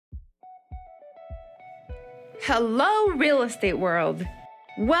Hello, real estate world.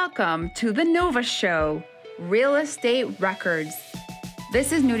 Welcome to the Nova Show, Real Estate Records.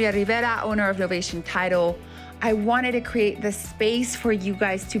 This is Nuria Rivera, owner of Novation Title. I wanted to create the space for you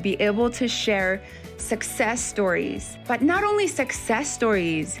guys to be able to share success stories, but not only success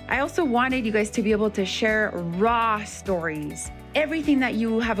stories. I also wanted you guys to be able to share raw stories. Everything that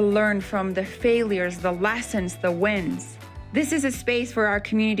you have learned from the failures, the lessons, the wins. This is a space for our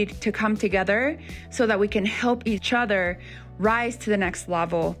community to come together so that we can help each other rise to the next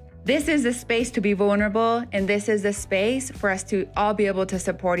level. This is the space to be vulnerable, and this is the space for us to all be able to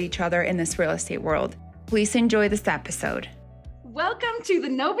support each other in this real estate world. Please enjoy this episode. Welcome to the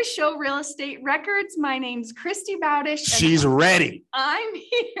Nova Show Real Estate Records. My name's Kristi Bowdish. She's ready. I'm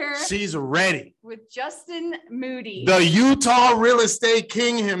here. She's ready. With Justin Moody. The Utah real estate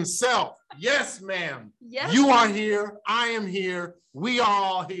king himself. Yes, ma'am. Yes. You are here. I am here. We are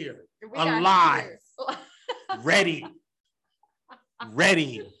all here. Alive. Ready.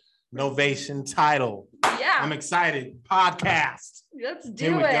 Ready. Novation Title. Yeah. I'm excited. Podcast. Let's do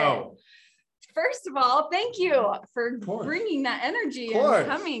Here we it. go. First of all, thank you for bringing that energy and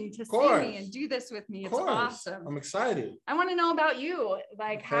coming to see me and do this with me. It's awesome. I'm excited. I want to know about you.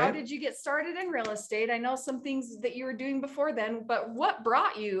 Like, how did you get started in real estate? I know some things that you were doing before then, but what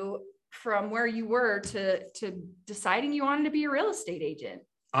brought you from where you were to deciding you wanted to be a real estate agent?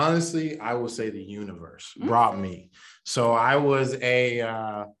 Honestly, I will say the universe brought me. So I was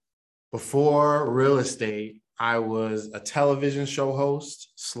before real estate, I was a television show host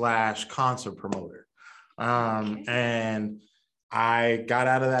 / concert promoter. And I got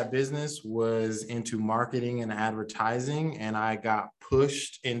out of that business, was into marketing and advertising, and I got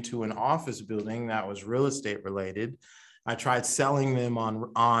pushed into an office building that was real estate related. I tried selling them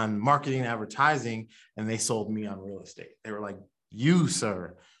on marketing and advertising, and they sold me on real estate. They were like, "You,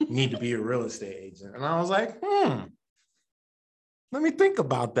 sir, need to be a real estate agent." And I was like, let me think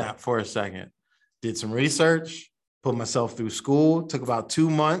about that for a second. Did some research, put myself through school, took about 2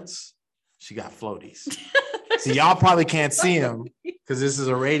 months. She got floaties. See, y'all probably can't see them because this is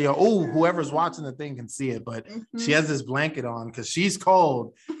a radio. Oh, whoever's watching the thing can see it, but she has this blanket on because she's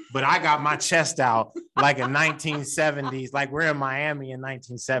cold, but I got my chest out like in 1970s, like we're in Miami in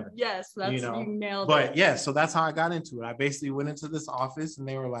 1970. Yes, that's, you nailed it. But yeah, so that's how I got into it. I basically went into this office and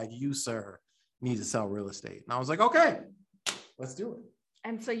they were like, "You, sir, need to sell real estate." And I was like, "Okay, let's do it."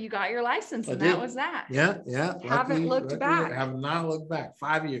 And so you got your license, and that was that. Yeah. Haven't looked back. I have not looked back.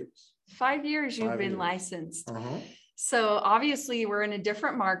 5 years. 5 years you've been licensed. So obviously we're in a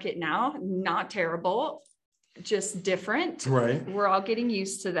different market now. Not terrible, just different. Right. We're all getting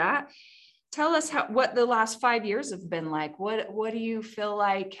used to that. Tell us what the last 5 years have been like. What do you feel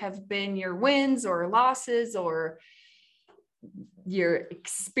like have been your wins or losses or your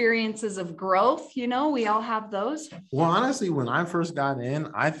experiences of growth? You know, we all have those. Well, honestly, when I first got in,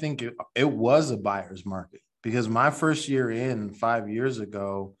 I think it was a buyer's market because my first year in 5 years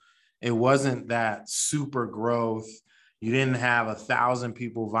ago, it wasn't that super growth. You didn't have 1,000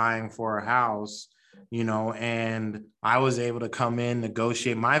 people vying for a house, and I was able to come in,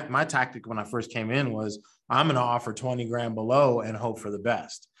 negotiate. My tactic when I first came in was I'm going to offer 20 grand below and hope for the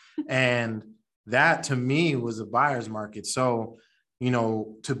best. And that to me was a buyer's market. So,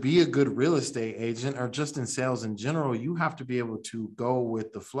 to be a good real estate agent or just in sales in general, you have to be able to go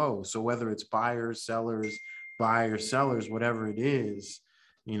with the flow. So whether it's buyers, sellers, whatever it is,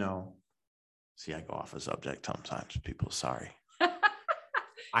 see, I go off a subject sometimes, people, sorry.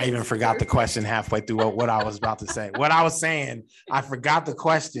 I even forgot the question halfway through what I was about to say. What I was saying, I forgot the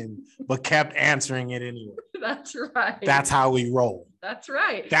question, but kept answering it anyway. That's right. That's how we roll. That's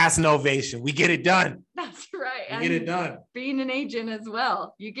right. That's Novation. We get it done. That's right. We get it done. Being an agent as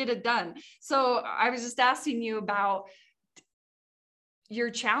well, you get it done. So I was just asking you about your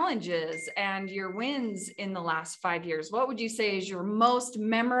challenges and your wins in the last 5 years. What would you say is your most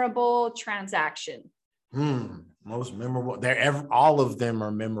memorable transaction? Most memorable. All of them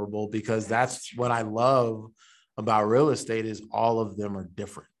are memorable because that's what I love about real estate is all of them are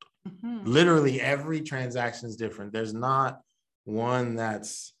different. Literally every transaction is different. There's not one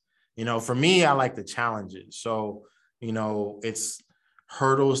that's, for me, I like the challenges. So, it's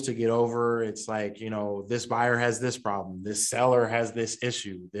hurdles to get over. It's like, this buyer has this problem. This seller has this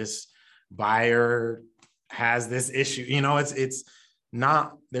issue. This buyer has this issue. It's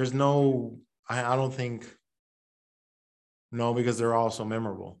not, there's no, I don't think, no, because they're all so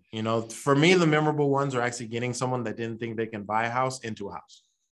memorable. For me, the memorable ones are actually getting someone that didn't think they can buy a house into a house.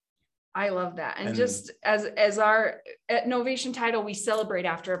 I love that. And just as our at Novation Title, we celebrate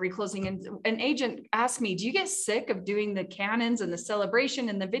after every closing. And an agent asked me, do you get sick of doing the cannons and the celebration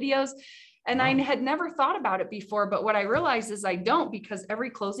and the videos? And I had never thought about it before, but what I realized is I don't, because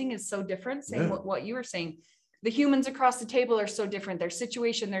every closing is so different. Same what you were saying. The humans across the table are so different. Their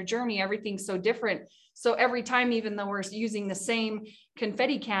situation, their journey, everything's so different. So every time, even though we're using the same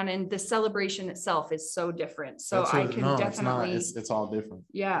confetti cannon, the celebration itself is so different. So I can definitely, it's all different.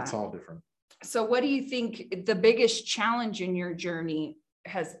 Yeah. It's all different. So what do you think the biggest challenge in your journey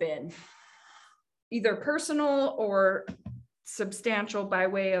has been? Either personal or substantial by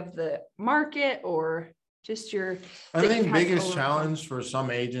way of the market, or just I think biggest challenge for some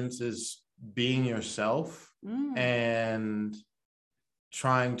agents is being yourself and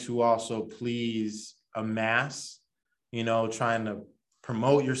trying to also please a mass, trying to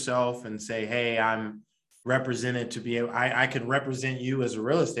promote yourself and say, hey, I'm represented to be able, I can represent you as a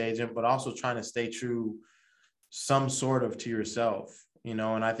real estate agent, but also trying to stay true some sort of to yourself, and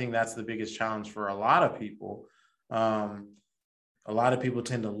I think that's the biggest challenge for a lot of people. A lot of people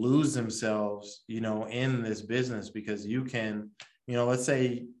tend to lose themselves, in this business, because you can, let's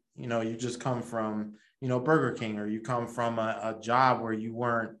say, you just come from, Burger King, or you come from a job where you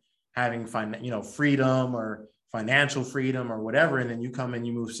weren't having freedom or financial freedom or whatever. And then you come and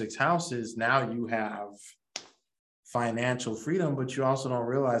you move 6 houses. Now you have financial freedom, but you also don't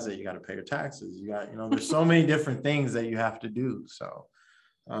realize that you got to pay your taxes. You got, there's so many different things that you have to do. So,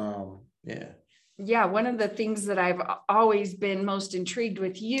 yeah. One of the things that I've always been most intrigued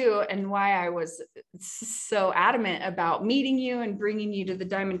with you, and why I was so adamant about meeting you and bringing you to the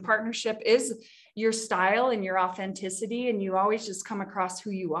Diamond Partnership, is your style and your authenticity. And you always just come across who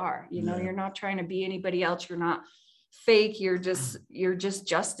you are. You're not trying to be anybody else. You're not fake. You're just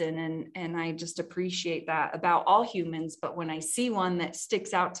Justin. And I just appreciate that about all humans. But when I see one that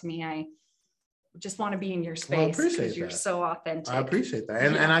sticks out to me, I just want to be in your space because you're so authentic. I appreciate that.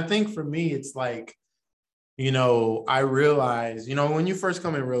 And I think for me, it's like, I realize, when you first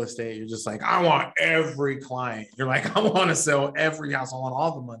come in real estate, you're just like, I want every client. You're like, I want to sell every house. I want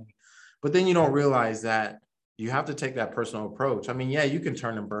all the money. But then you don't realize that you have to take that personal approach. I mean, yeah, you can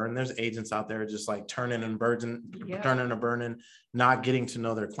turn and burn. There's agents out there just like turning and burning, not getting to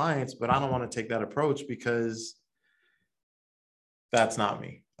know their clients. But I don't want to take that approach, because that's not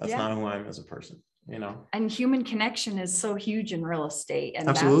me. That's not who I am as a person, And human connection is so huge in real estate. And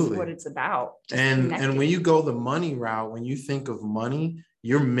Absolutely. That's what it's about. And when you go the money route, when you think of money,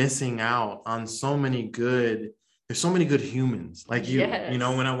 you're missing out on there's so many good humans like you.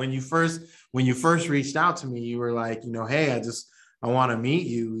 When you first reached out to me, you were like, hey, I want to meet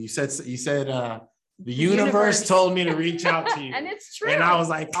you. You said the universe told me to reach out to you. And it's true. And I was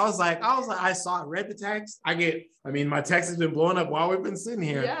like, I read the text. My text has been blowing up while we've been sitting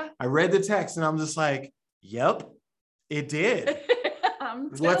here. Yeah. I read the text and I'm just like, yep, it did.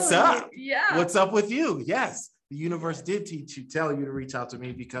 What's up? Yeah. What's up with you? Yes. The universe did tell you to reach out to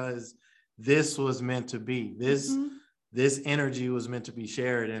me, because this was meant to be. This energy was meant to be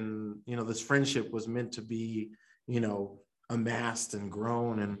shared. And, this friendship was meant to be, amassed and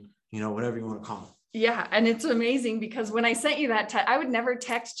grown and, whatever you want to call it. Yeah. And it's amazing, because when I sent you that I would never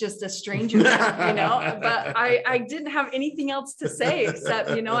text just a stranger, but I didn't have anything else to say except,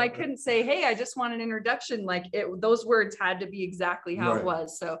 I couldn't say, hey, I just want an introduction. Those words had to be exactly how it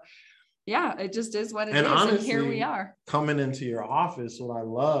was. So yeah, it just is what it is. Honestly, and here we are. Coming into your office, what I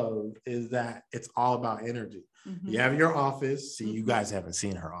love is that it's all about energy. You have your office. See, you guys haven't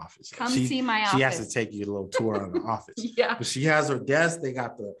seen her office. Come see my office. She has to take you a little tour on the office. Yeah. But she has her desk. They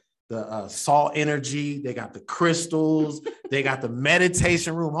got the salt energy. They got the crystals. They got the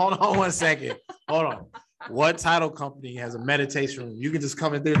meditation room. Hold on 1 second. Hold on. What title company has a meditation room? You can just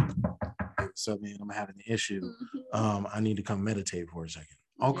come in there. So, man, I'm having an issue. I need to come meditate for a second.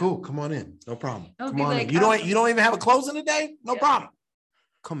 Oh, cool. Come on in. No problem. Come on in. You don't even have a closing today? No problem.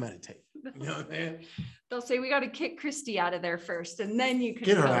 Come meditate. You know what I'm saying? They'll say, we got to kick Kristi out of there first, and then you can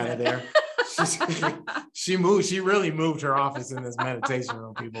get her out of there. She moved. She really moved her office in this meditation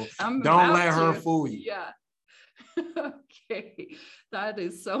room, people. Don't let her fool you. Yeah. Okay. That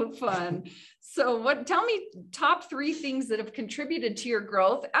is so fun. So tell me top 3 things that have contributed to your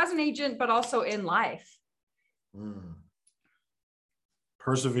growth as an agent, but also in life.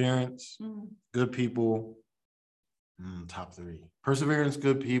 Perseverance, good people. Top 3. Perseverance,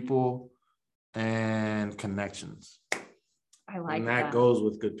 good people, and connections. I like and that. That goes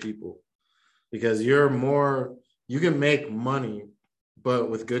with good people, because you can make money, but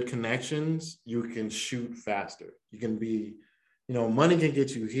with good connections, you can shoot faster. You can be, money can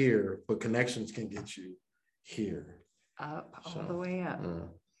get you here, but connections can get you here. All the way up.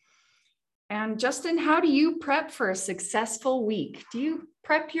 And Justin, how do you prep for a successful week? Do you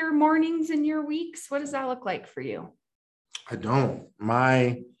prep your mornings and your weeks? What does that look like for you? I don't.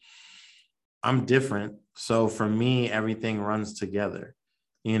 My I'm different. So for me, everything runs together.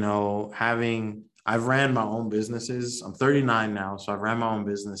 I've ran my own businesses. I'm 39 now, so I've ran my own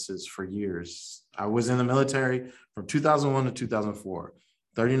businesses for years. I was in the military from 2001 to 2004,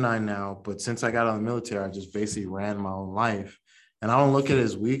 39 now. But since I got out of the military, I just basically ran my own life. And I don't look at it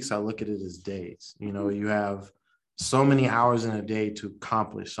as weeks. I look at it as days. You have so many hours in a day to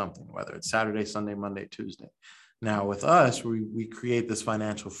accomplish something, whether it's Saturday, Sunday, Monday, Tuesday. Now with us, we create this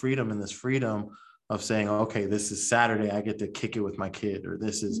financial freedom, and this freedom of saying, okay, this is Saturday, I get to kick it with my kid, or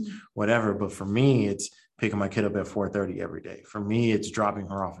this is whatever. But for me, it's picking my kid up at 4:30 every day. For me, it's dropping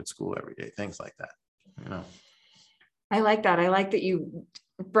her off at school every day, things like that. I like that. I like that you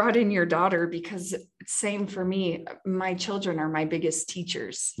brought in your daughter, because same for me. My children are my biggest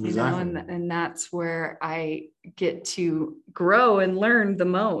teachers, Exactly. and that's where I get to grow and learn the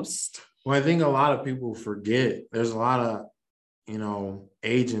most. Well, I think a lot of people forget. There's a lot of,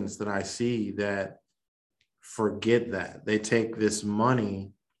 agents that I see that forget that. They take this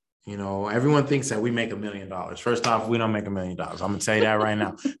money, everyone thinks that we make $1 million. First off, we don't make $1 million. I'm going to tell you that right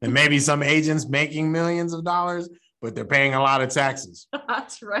now. There may be some agents making millions of dollars, but they're paying a lot of taxes.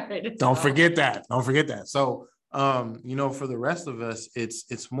 That's right. Don't forget that. Don't forget that. So, for the rest of us,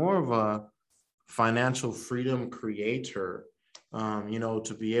 it's more of a financial freedom creator,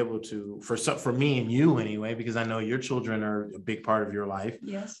 to be able to, for me and you anyway, because I know your children are a big part of your life.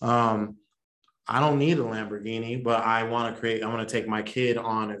 Yes. I don't need a Lamborghini, but I want to take my kid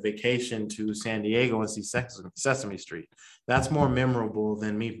on a vacation to San Diego and see Sesame Street. That's more memorable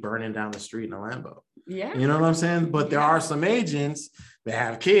than me burning down the street in a Lambo. Yeah. You know what I'm saying? But there are some agents that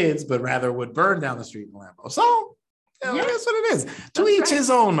have kids, but rather would burn down the street in a Lambo. So that's what it is. To each his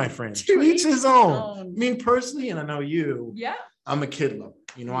own, my friend. To each his own. Me personally, and I know you. Yeah. I'm a kid lover.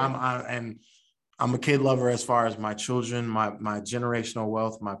 I'm a kid lover as far as my children, my generational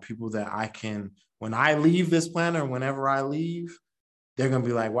wealth, my people that I can, when I leave this planet or whenever I leave, they're going to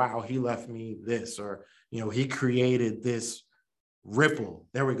be like, wow, he left me this, or, he created this ripple.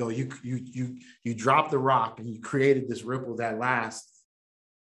 There we go. You dropped the rock and you created this ripple that lasts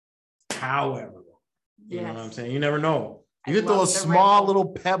however long. You know what I'm saying? You never know. You could throw a small little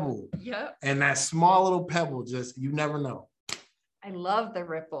pebble. Yep. And that small little pebble, you never know. I love the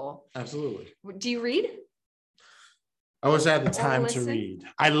ripple. Absolutely. Do you read? I wish I had the time to read.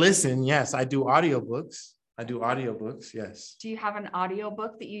 I listen. Yes. I do audiobooks. Yes. Do you have an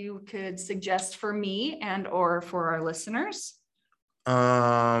audiobook that you could suggest for me and or for our listeners? It's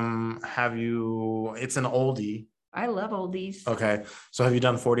an oldie. I love oldies. Okay. So have you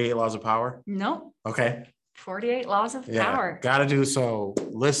done 48 Laws of Power? No. Okay. 48 Laws of Power. Gotta do so.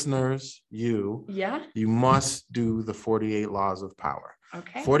 Listeners, you must do the 48 Laws of Power.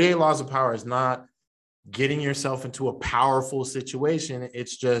 Okay. 48 Laws of Power is not getting yourself into a powerful situation.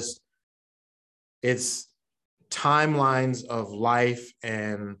 It's timelines of life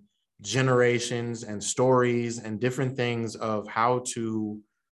and generations and stories and different things of how to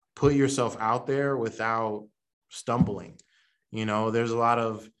put yourself out there without stumbling. There's a lot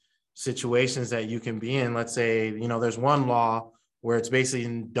of situations that you can be in. Let's say, there's one law where it's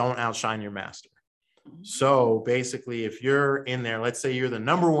basically don't outshine your master. So basically, if you're in there, let's say you're the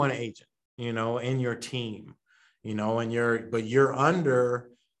number one agent, in your team, and you're under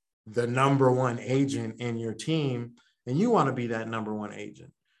the number one agent in your team, and you want to be that number one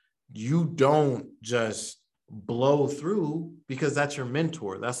agent. You don't just blow through, because that's your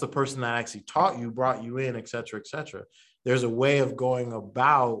mentor. That's the person that actually taught you, brought you in, et cetera, et cetera. There's a way of going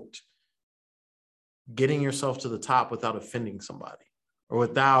about getting yourself to the top without offending somebody or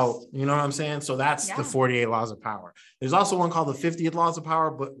without, you know what I'm saying? So that's the 48 Laws of Power. There's also one called the 50th Laws of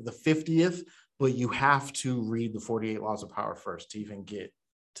Power, but you have to read the 48 Laws of Power first to even get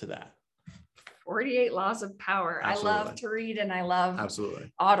to that. 48 Laws of Power. Absolutely. I love to read and I love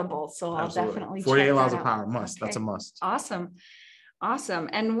Audible. So I'll definitely 48 Laws of Power. Must. Okay. That's a must. Awesome.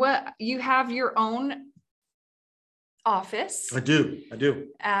 And what, you have your own office? I do.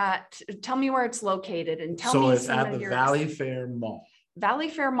 Tell me where it's located and tell me. So it's at the Valley Fair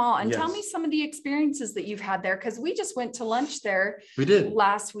Mall. And tell me some of the experiences that you've had there, because we just went to lunch there. We did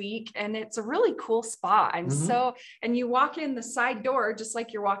last week, and it's a really cool spot. And you walk in the side door just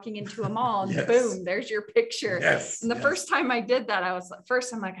like you're walking into a mall, and boom, there's your picture. And the first time I did that, I'm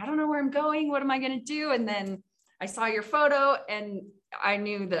like, I don't know where I'm going. What am I going to do? And then I saw your photo, and I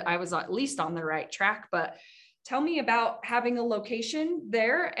knew that I was at least on the right track. But tell me about having a location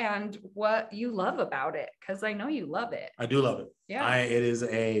there and what you love about it, because I know you love it. I do love it. Yeah. It is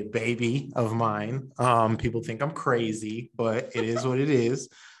a baby of mine. People think I'm crazy, but it is what it is.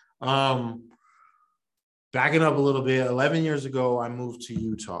 backing up a little bit, 11 years ago, I moved to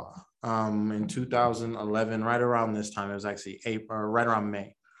Utah. In 2011, right around this time, it was actually April, or right around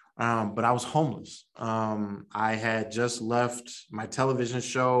May. But I was homeless. I had just left my television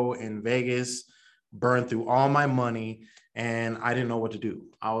show in Vegas, burned through all my money, and I didn't know what to do.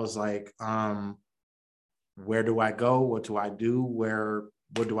 I was like, where do I go? What do I do?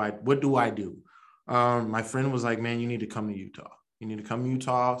 What do I do? My friend was like, man, you need to come to Utah. You need to come to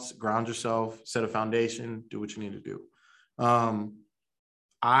Utah, ground yourself, set a foundation, do what you need to do.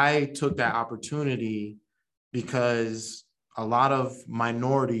 I took that opportunity because a lot of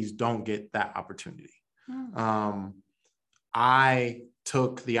minorities don't get that opportunity. I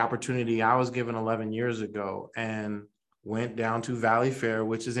took the opportunity I was given 11 years ago and went down to Valley Fair,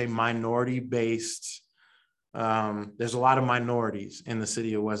 which is a minority-based, there's a lot of minorities in the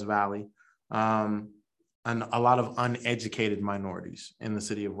city of West Valley, and a lot of uneducated minorities in the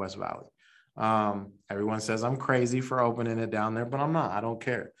city of West Valley. Everyone says I'm crazy for opening it down there, but I'm not. I don't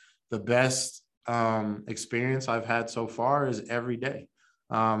care. The best experience I've had so far is every day.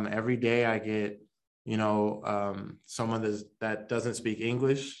 Every day I get, someone that doesn't speak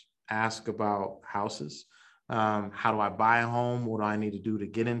English ask about houses. How do I buy a home? What do I need to do to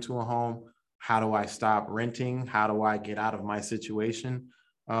get into a home? How do I stop renting? How do I get out of my situation?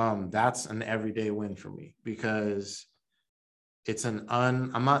 That's an everyday win for me because it's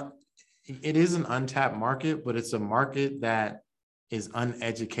it is an untapped market, but it's a market that is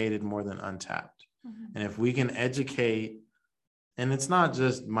uneducated more than untapped. And if we can educate, and it's not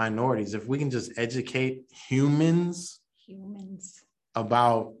just minorities, if we can just educate humans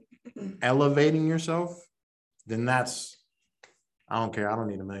about elevating yourself, then I don't care. I don't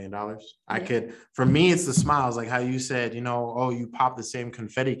need $1 million. For me, it's the smiles, like how you said, you pop the same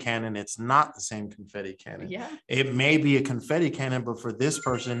confetti cannon. It's not the same confetti cannon. Yeah. It may be a confetti cannon, but for this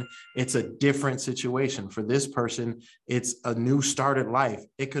person, it's a different situation. For this person, it's a new started life.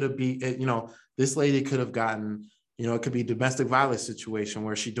 It could have this lady could have gotten, it could be a domestic violence situation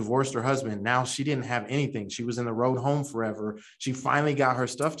where she divorced her husband. Now she didn't have anything. She was in the road home forever. She finally got her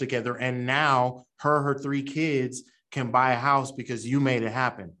stuff together. And now her 3 kids can buy a house because you made it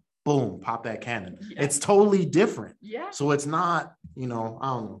happen. Boom, pop that cannon. Yeah. It's totally different. Yeah. So it's not, I don't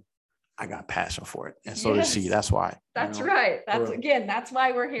know. I got passion for it. And so does she. That's why. That's right. That's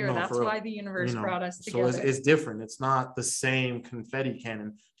why we're here. That's why the universe brought us together. So it's different. It's not the same confetti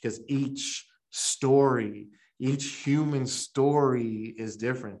cannon because each human story is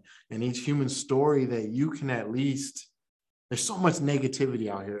different. And each human story that you can there's so much negativity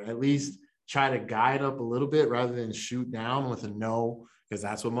out here, at least try to guide up a little bit rather than shoot down with a no, because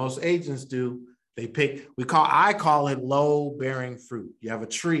that's what most agents do. I call it low bearing fruit. You have a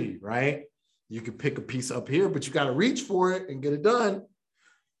tree, right? You can pick a piece up here, but you got to reach for it and get it done.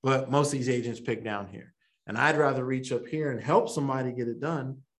 But most of these agents pick down here. And I'd rather reach up here and help somebody get it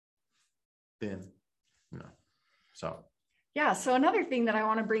done than, so. Yeah. So another thing that I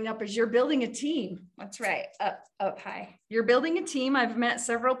want to bring up is you're building a team. That's right. Up high. You're building a team. I've met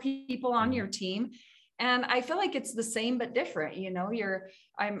several people on your team, and I feel like it's the same but different.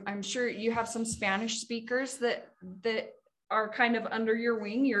 I'm sure you have some Spanish speakers that are kind of under your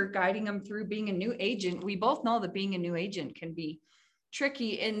wing. You're guiding them through being a new agent. We both know that being a new agent can be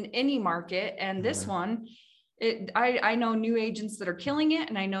tricky in any market, and this one. I know new agents that are killing it,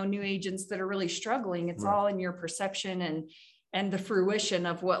 and I know new agents that are really struggling. It's all in your perception and the fruition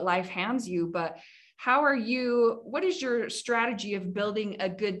of what life hands you. But what is your strategy of building a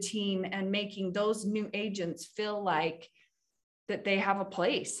good team and making those new agents feel like that they have a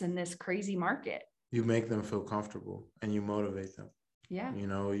place in this crazy market? You make them feel comfortable and you motivate them. Yeah.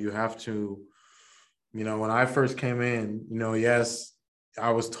 You have to, when I first came in, yes,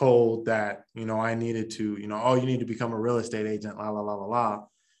 I was told that, I needed to, you need to become a real estate agent, la, la, la, la, la.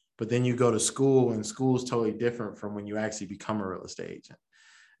 But then you go to school, and school is totally different from when you actually become a real estate agent.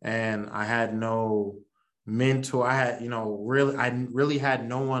 And I had no mentor. I had, I really had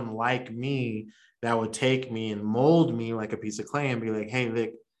no one like me that would take me and mold me like a piece of clay and be like,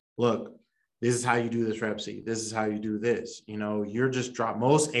 hey, look, this is how you do this, Repsy. This is how you do this. You're just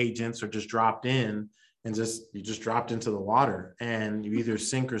most agents are just dropped in. And you just dropped into the water and you either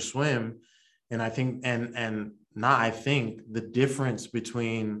sink or swim. And I think, the difference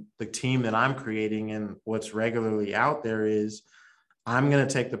between the team that I'm creating and what's regularly out there is I'm going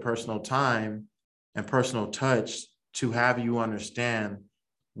to take the personal time and personal touch to have you understand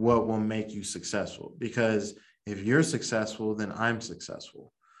what will make you successful. Because if you're successful, then I'm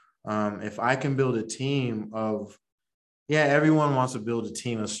successful. If I can build a team of, everyone wants to build a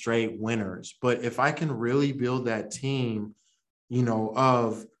team of straight winners. But if I can really build that team,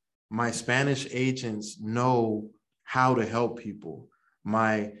 of my Spanish agents know how to help people.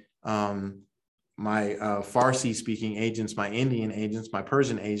 My Farsi speaking agents, my Indian agents, my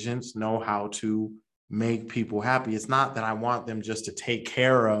Persian agents know how to make people happy. It's not that I want them just to take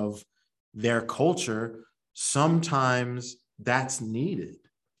care of their culture. Sometimes that's needed.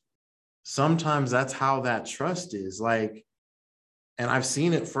 Sometimes that's how that trust is. Like, and I've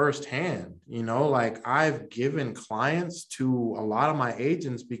seen it firsthand, like I've given clients to a lot of my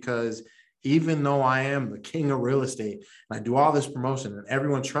agents because even though I am the king of real estate and I do all this promotion and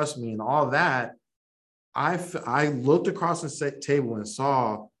everyone trusts me and all that, I looked across the table and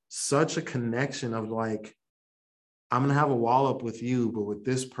saw such a connection of like, I'm going to have a wall up with you, but with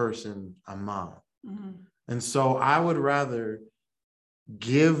this person, I'm not. Mm-hmm. And so I would rather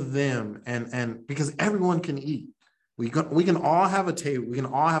give them, and because everyone can eat. We can all have a table. We can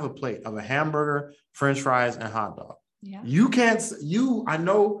all have a plate of a hamburger, French fries, and hot dog. Yeah. I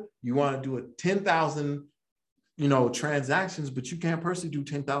know you want to do 10,000, transactions, but you can't personally do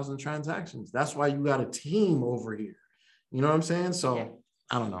 10,000 transactions. That's why you got a team over here. You know what I'm saying? So yeah.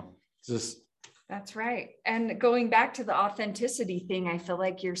 I don't know. That's right. And going back to the authenticity thing, I feel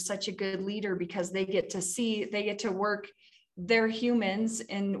like you're such a good leader because they get to work. They're humans,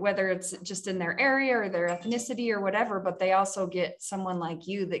 and whether it's just in their area or their ethnicity or whatever, but they also get someone like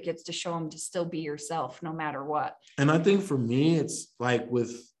you that gets to show them to still be yourself no matter what. And I think for me, it's like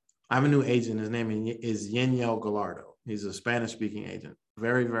I have a new agent. His name is Yeniel Gallardo. He's a Spanish speaking agent.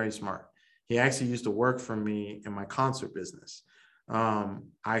 Very, very smart. He actually used to work for me in my concert business. I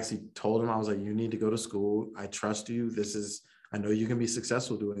actually told him, I was like, you need to go to school. I trust you. I know you can be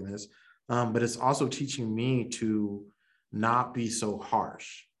successful doing this. But it's also teaching me to not be so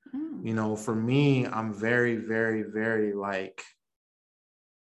harsh. For me, I'm very, very, very like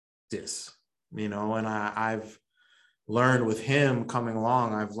this, and I've learned with him coming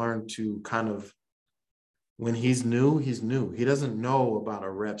along, I've learned to kind of, when he's new. He doesn't know about a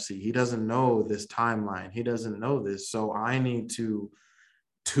rep sheet. He doesn't know this timeline. He doesn't know this. So I need to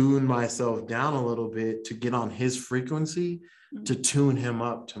tune myself down a little bit to get on his frequency, to tune him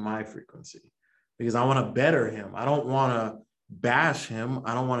up to my frequency. Because I want to better him. I don't want to bash him.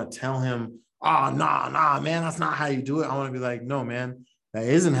 I don't want to tell him, oh, nah, man, that's not how you do it. I want to be like, no, man, that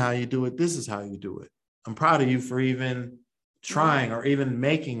isn't how you do it. This is how you do it. I'm proud of you for even trying or even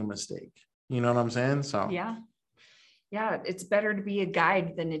making a mistake. You know what I'm saying? So yeah, it's better to be a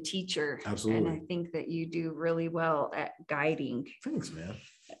guide than a teacher. Absolutely. And I think that you do really well at guiding. Thanks, man.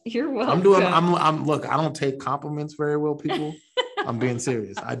 You're welcome. Look, I don't take compliments very well, people. I'm being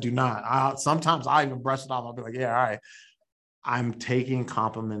serious. I do not. Sometimes I even brush it off. I'll be like, yeah, all right. I'm taking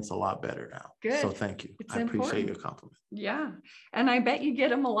compliments a lot better now. Good. So thank you. I appreciate your compliment. Yeah. And I bet you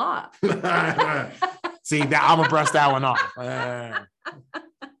get them a lot. See, I'm going to brush that one off. Okay.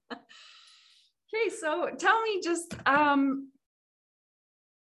 So tell me just,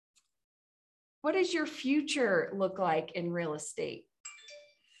 what does your future look like in real estate?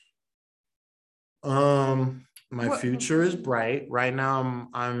 My future is bright. Right now,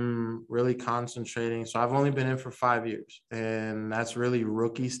 I'm really concentrating. So I've only been in for 5 years, and that's really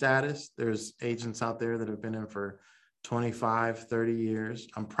rookie status. There's agents out there that have been in for 25, 30 years.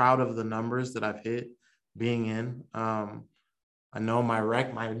 I'm proud of the numbers that I've hit being in. I know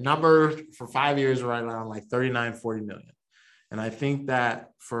my number for 5 years right around like 39, 40 million. And I think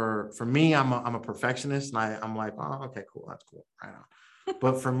that for me, I'm a perfectionist, and I'm like, oh, okay, cool. That's cool. Right on.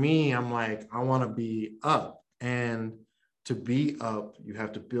 But for me, I'm like, I want to be up. And to be up, you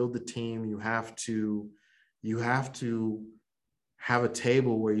have to build the team. You have to have a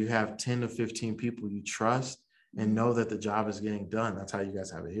table where you have 10 to 15 people you trust and know that the job is getting done. That's how you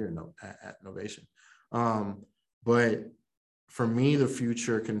guys have it here at Novation. But for me, the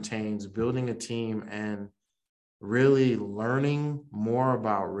future contains building a team and really learning more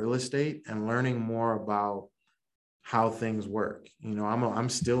about real estate and learning more about how things work. I'm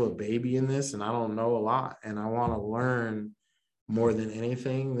still a baby in this, and I don't know a lot, and I want to learn more than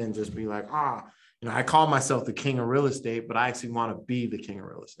anything than just be like, I call myself the king of real estate, but I actually want to be the king of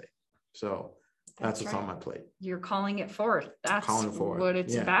real estate. So that's what's on my plate. You're calling it forth. That's what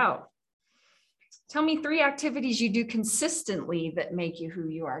it's about. Tell me 3 activities you do consistently that make you who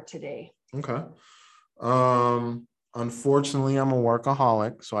you are today. Okay. Unfortunately, I'm a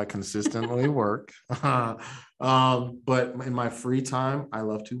workaholic, so I consistently work. But in my free time, I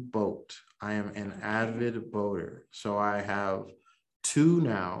love to boat. I am an avid boater. So I have 2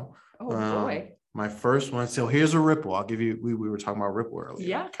 now. Oh, boy. My first one. So here's a ripple. I'll give you, we were talking about ripple earlier.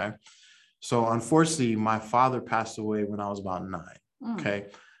 Yeah. Okay. So unfortunately, my father passed away when I was about 9. Okay.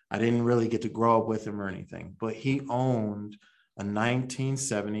 I didn't really get to grow up with him or anything, but he owned a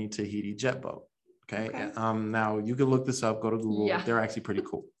 1970 Tahiti jet boat. Okay. Now you can look this up, go to Google. Yeah. They're actually pretty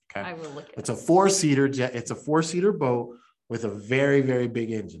cool. Okay. I will look at it. It's a four-seater jet. It's a four-seater boat with a very, very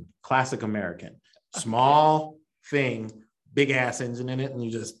big engine. Classic American. Small thing, big ass engine in it, and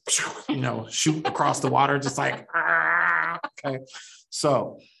you just, shoot across the water, just like, okay.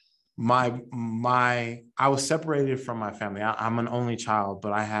 So I was separated from my family. I'm an only child,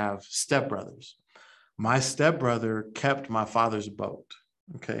 but I have stepbrothers. My stepbrother kept my father's boat,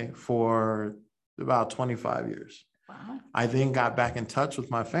 okay, for about 25 years. Wow. I then got back in touch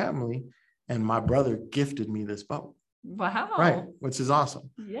with my family, and my brother gifted me this boat. Wow. Right, which is awesome.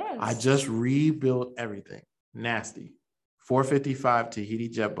 Yes. I just rebuilt everything. Nasty. 455 Tahiti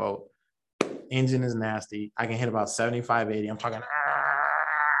jet boat. Engine is nasty. I can hit about 75, 80. I'm talking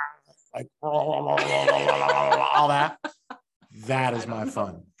like all that. That is my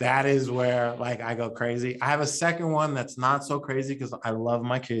fun. That is where like I go crazy. I have a second one that's not so crazy because I love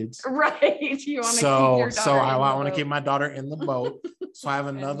my kids. Right. You want to keep your daughter so I want to boat. keep my daughter in the boat. So I have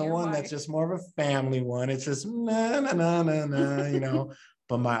another one that's just more of a family one. It's just but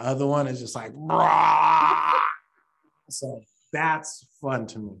my other one is just like rah. So that's fun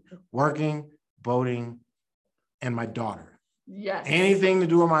to me. Working, boating, and my daughter. Yes. Anything to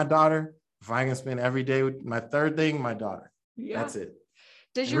do with my daughter. If I can spend every day with my third thing, my daughter. Yeah. That's it.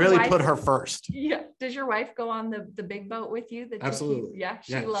 Does your really wife, put her first? Yeah. Does your wife go on the big boat with you? Absolutely.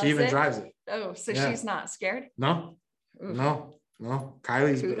 She loves it. She even drives it. Oh, so she's not scared? No. Oof. No.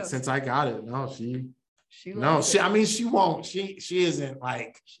 Kylie's Kudos. since I got it. No, she loves it. she won't. She isn't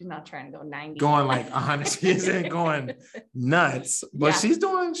like she's not trying to go 90. Going like 100. She isn't going nuts. But she's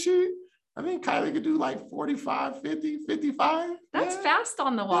doing I think Kylie could do like 45, 50, 55. That's fast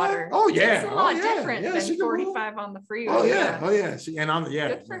on the water. Yeah. Oh, yeah. It's a lot different than 45 on the freeway. Oh, yeah. Good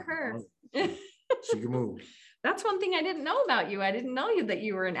for her. She can move. That's one thing I didn't know about you. I didn't know that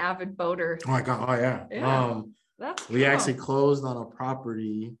you were an avid boater. Oh my God. Oh, yeah. That's we actually closed on a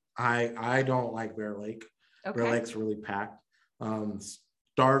property. I don't like Bear Lake. Okay. Bear Lake's really packed.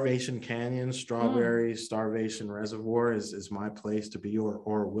 Starvation Canyon, Starvation Reservoir is my place to be,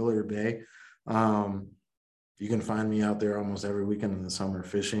 or Willard Bay. You can find me out there almost every weekend in the summer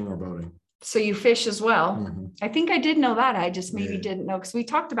fishing or boating. So you fish as well. Mm-hmm. I think I did know that. I just maybe didn't know because we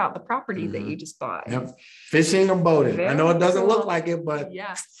talked about the property that you just bought. Yep. Fishing or boating. I know it doesn't look like it, but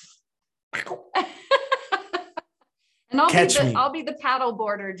yeah. And I'll be the paddle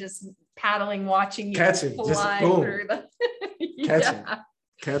boarder, just paddling, watching you fly through the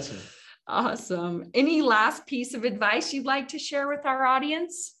catching. Awesome. Any last piece of advice you'd like to share with our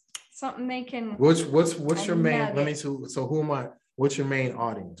audience? Something they can. What's your main? Let me. So who am I? What's your main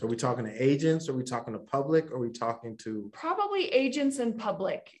audience? Are we talking to agents? Are we talking to public? Are we talking to? Probably agents and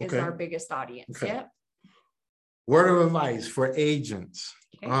public is our biggest audience. Okay. Yep. Word of advice for agents.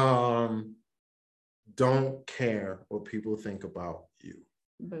 Okay. Don't care what people think about you.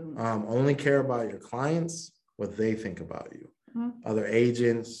 Boom. Only care about your clients, what they think about you. Mm-hmm. Other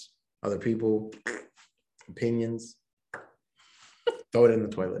agents, other people, opinions. Throw it in the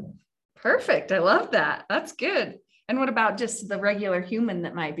toilet. Perfect. I love that. That's good. And what about just the regular human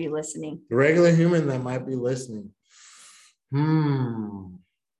that might be listening? The regular human that might be listening. You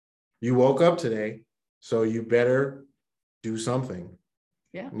woke up today, so you better do something.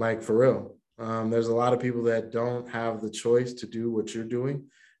 Yeah. Like for real. There's a lot of people that don't have the choice to do what you're doing.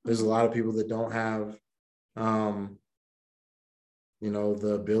 There's a lot of people that don't have,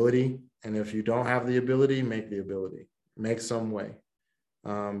 the ability. And if you don't have the ability, make the ability. Make some way.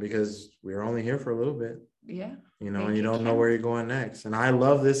 Because we're only here for a little bit. Yeah. And you don't know where you're going next. And I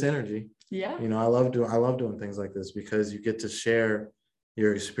love this energy. Yeah. I love doing things like this because you get to share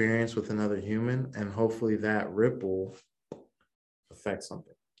your experience with another human, and hopefully that ripple affects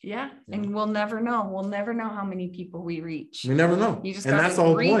something. Yeah. And we'll never know. We'll never know how many people we reach. We never know. You just that's the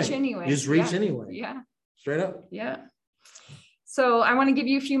whole reach point. anyway. You just reach anyway. Yeah. Straight up. Yeah. So I want to give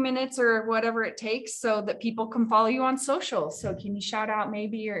you a few minutes or whatever it takes so that people can follow you on social. So can you shout out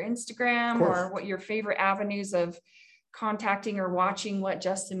maybe your Instagram or what your favorite avenues of contacting or watching what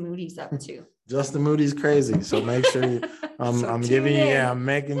Justin Moody's up to? Justin Moody's crazy. So make sure you, I'm giving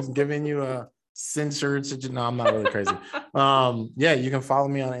you a censored. No, I'm not really crazy. You can follow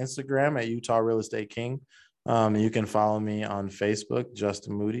me on Instagram at Utah Real Estate King. You can follow me on Facebook,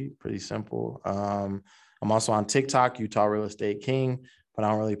 Justin Moody. Pretty simple. I'm also on TikTok, Utah Real Estate King, but I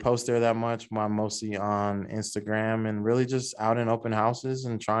don't really post there that much. I'm mostly on Instagram and really just out in open houses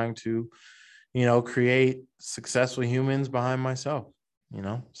and trying to, create successful humans behind myself,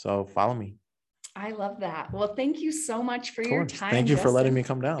 So follow me. I love that. Well, thank you so much for your time. Thank you for letting me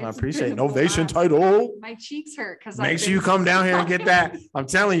Justin. come down. I It's appreciate it. been a Novation blast. title. My cheeks hurt because Make sure you come down here and get that. I'm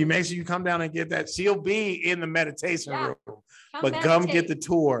telling you, make sure you come down and get that. She'll be in the meditation room, but come get the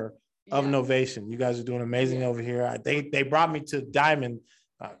tour of Novation. You guys are doing amazing over here. They brought me to Diamond.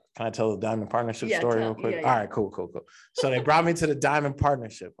 Can I tell the Diamond Partnership story real quick? All right, cool. So they brought me to the Diamond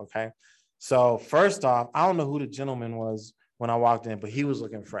Partnership. Okay. So first off, I don't know who the gentleman was when I walked in, but he was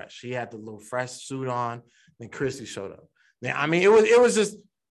looking fresh. He had the little fresh suit on. Then Kristi showed up. Now, I mean, it was just,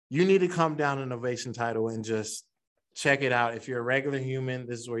 you need to come down to Novation Title and just check it out. If you're a regular human,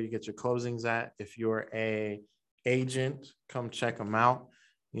 this is where you get your closings at. If you're a agent, come check them out.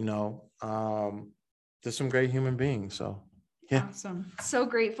 You know, there's some great human beings. So yeah. Awesome. So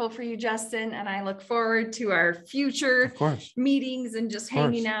grateful for you, Justin. And I look forward to our future meetings and just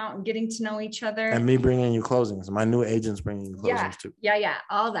hanging out and getting to know each other. And me bringing you closings. My new agent's bringing you closings too. Yeah.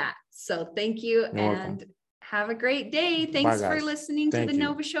 All that. So thank you. You're welcome. Have a great day. Thanks for listening to the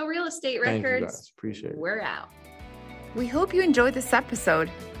Nova Show Real Estate Records. Thank you guys. Appreciate it. We're out. We hope you enjoyed this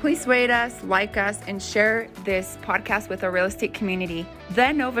episode. Please rate us, like us, and share this podcast with our real estate community.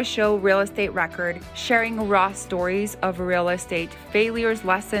 The Nova Show Real Estate Record, sharing raw stories of real estate, failures,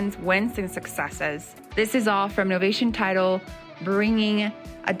 lessons, wins, and successes. This is all from Novation Title, bringing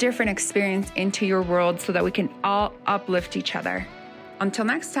a different experience into your world so that we can all uplift each other. Until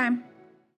next time.